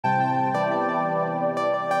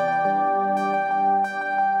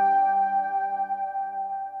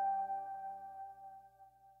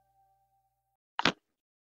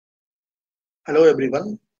Hello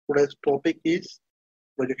everyone. Today's topic is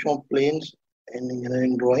projection of planes in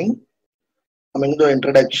engineering drawing. Coming to the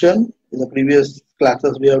introduction, in the previous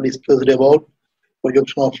classes we have discussed about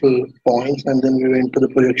projection of points and then we went to the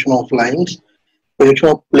projection of lines. Projection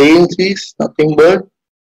of planes is nothing but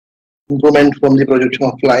improvement from the projection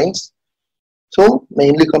of lines. So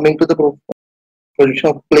mainly coming to the projection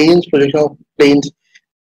of planes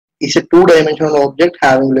is a two-dimensional object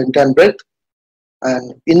having length and breadth.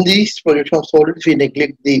 And in this projection of solids, we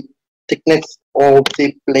neglect the thickness of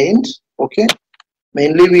the planes. Okay,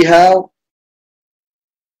 mainly we have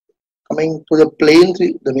coming to the planes.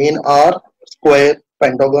 The main are square,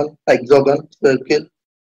 pentagon, hexagon, circle,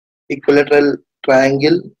 equilateral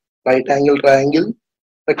triangle, right angle triangle,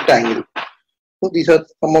 rectangle. So these are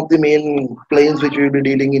some of the main planes which we will be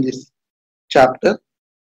dealing in this chapter.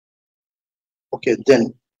 Okay,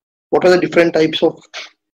 then what are the different types of?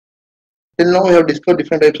 Till now we have discussed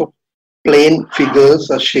different types of plane figures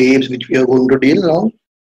or shapes which we are going to deal now.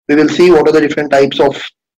 We will see what are the different types of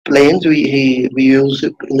planes we use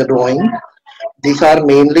in the drawing. These are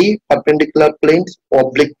mainly perpendicular planes,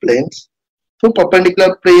 oblique planes. So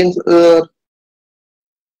perpendicular planes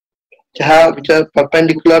which are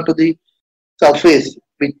perpendicular to the surface,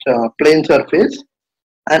 which plane surface,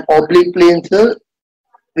 and oblique planes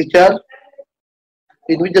which are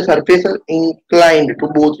in which the surface are inclined to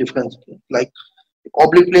both different. Like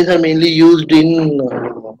oblique planes are mainly used in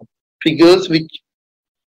figures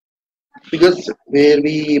where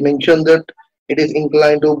we mention that it is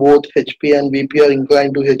inclined to both HP and VP, or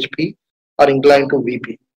inclined to HP or inclined to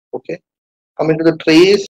VP. Okay. Coming to the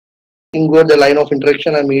trace, invert the line of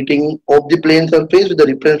interaction and meeting of the plane surface with the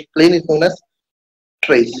reference plane is known as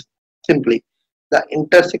trace. Simply, the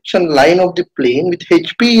intersection line of the plane with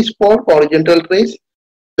HP is called horizontal trace.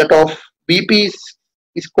 That of VP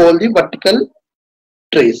is called the vertical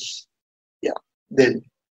trace. Yeah. Then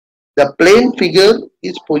the plane figure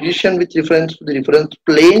is positioned with reference to the reference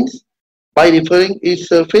planes by referring each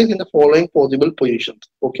surface in the following possible positions.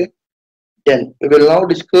 Okay. Then we will now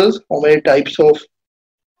discuss how many types of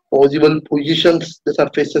possible positions the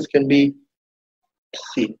surfaces can be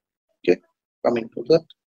seen. Okay. Coming to that.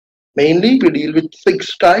 Mainly we deal with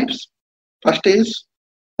 6 types. First is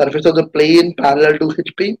surface of the plane parallel to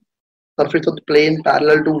HP, surface of the plane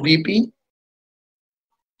parallel to VP,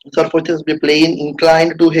 surface of the plane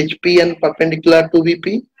inclined to HP and perpendicular to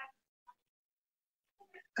VP,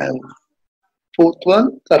 and fourth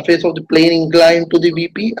one, surface of the plane inclined to the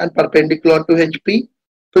VP and perpendicular to HP.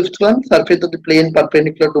 Fifth one, surface of the plane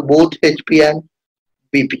perpendicular to both HP and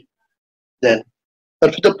VP. Then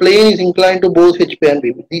surface of the plane is inclined to both HP and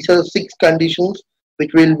VP. These are the 6 conditions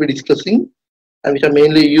which we will be discussing and which are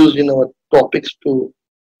mainly used in our topics to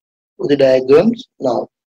the diagrams. Now,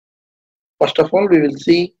 first of all, we will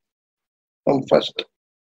see from first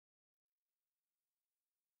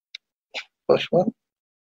one.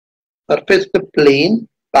 Surface of the plane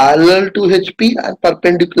parallel to HP and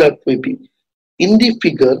perpendicular to VP. In the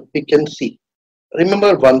figure, we can see.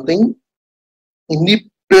 Remember one thing. In the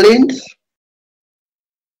planes,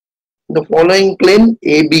 the following plane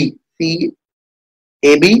AB,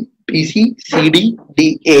 BC, CD,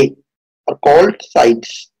 DA are called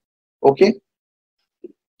sides. Okay.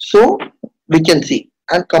 So we can see,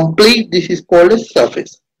 and complete this is called a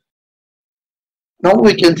surface. Now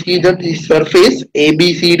we can see that the surface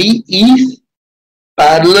ABCD is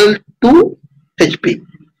parallel to HP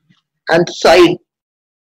and side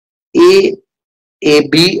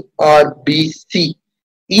AB or BC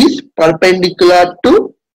is perpendicular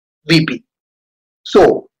to VP.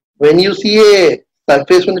 So when you see a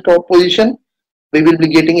surface from the top position, we will be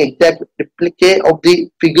getting exact replicate of the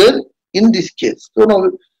figure in this case. So now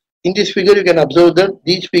in this figure you can observe that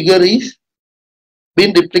this figure is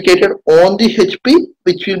been replicated on the HP,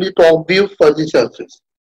 which will be top view for the surface,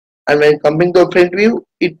 and when coming to front view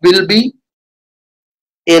it will be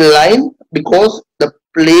a line because the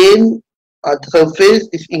plane or the surface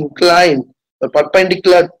is inclined or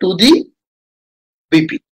perpendicular to the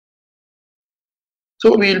VP.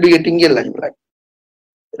 So we will be getting a line.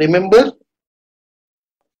 Remember,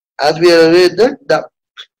 as we are aware that the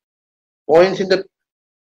points in the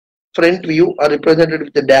front view are represented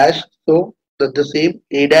with a dash, so that's the same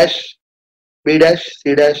A dash, B dash,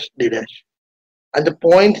 C dash, D dash, and the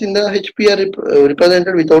points in the HP are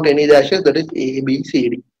represented without any dashes, that is A, B, C,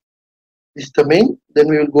 D. This is the main. Then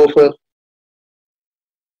we will go for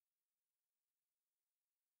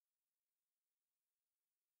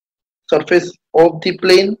surface of the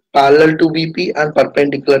plane parallel to VP and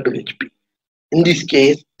perpendicular to HP. In this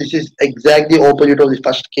case, this is exactly opposite of the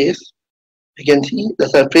first case. You can see the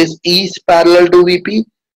surface is parallel to VP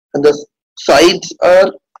and the sides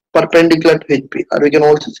are perpendicular to HP, or we can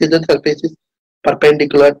also say the surface is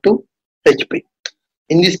perpendicular to HP.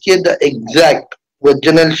 In this case, the exact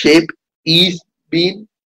vaginal shape is being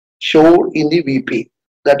shown in the VP,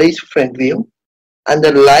 that is front view, and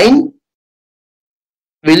the line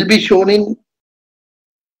will be shown in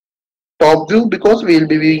top view because we will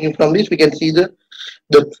be viewing from this. We can see the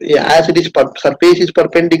as it is surface is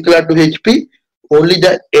perpendicular to HP, only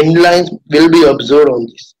the end lines will be observed on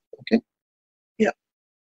this. Okay, yeah,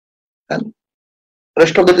 and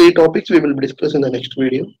rest of the three topics we will discuss in the next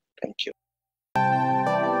video. Thank you.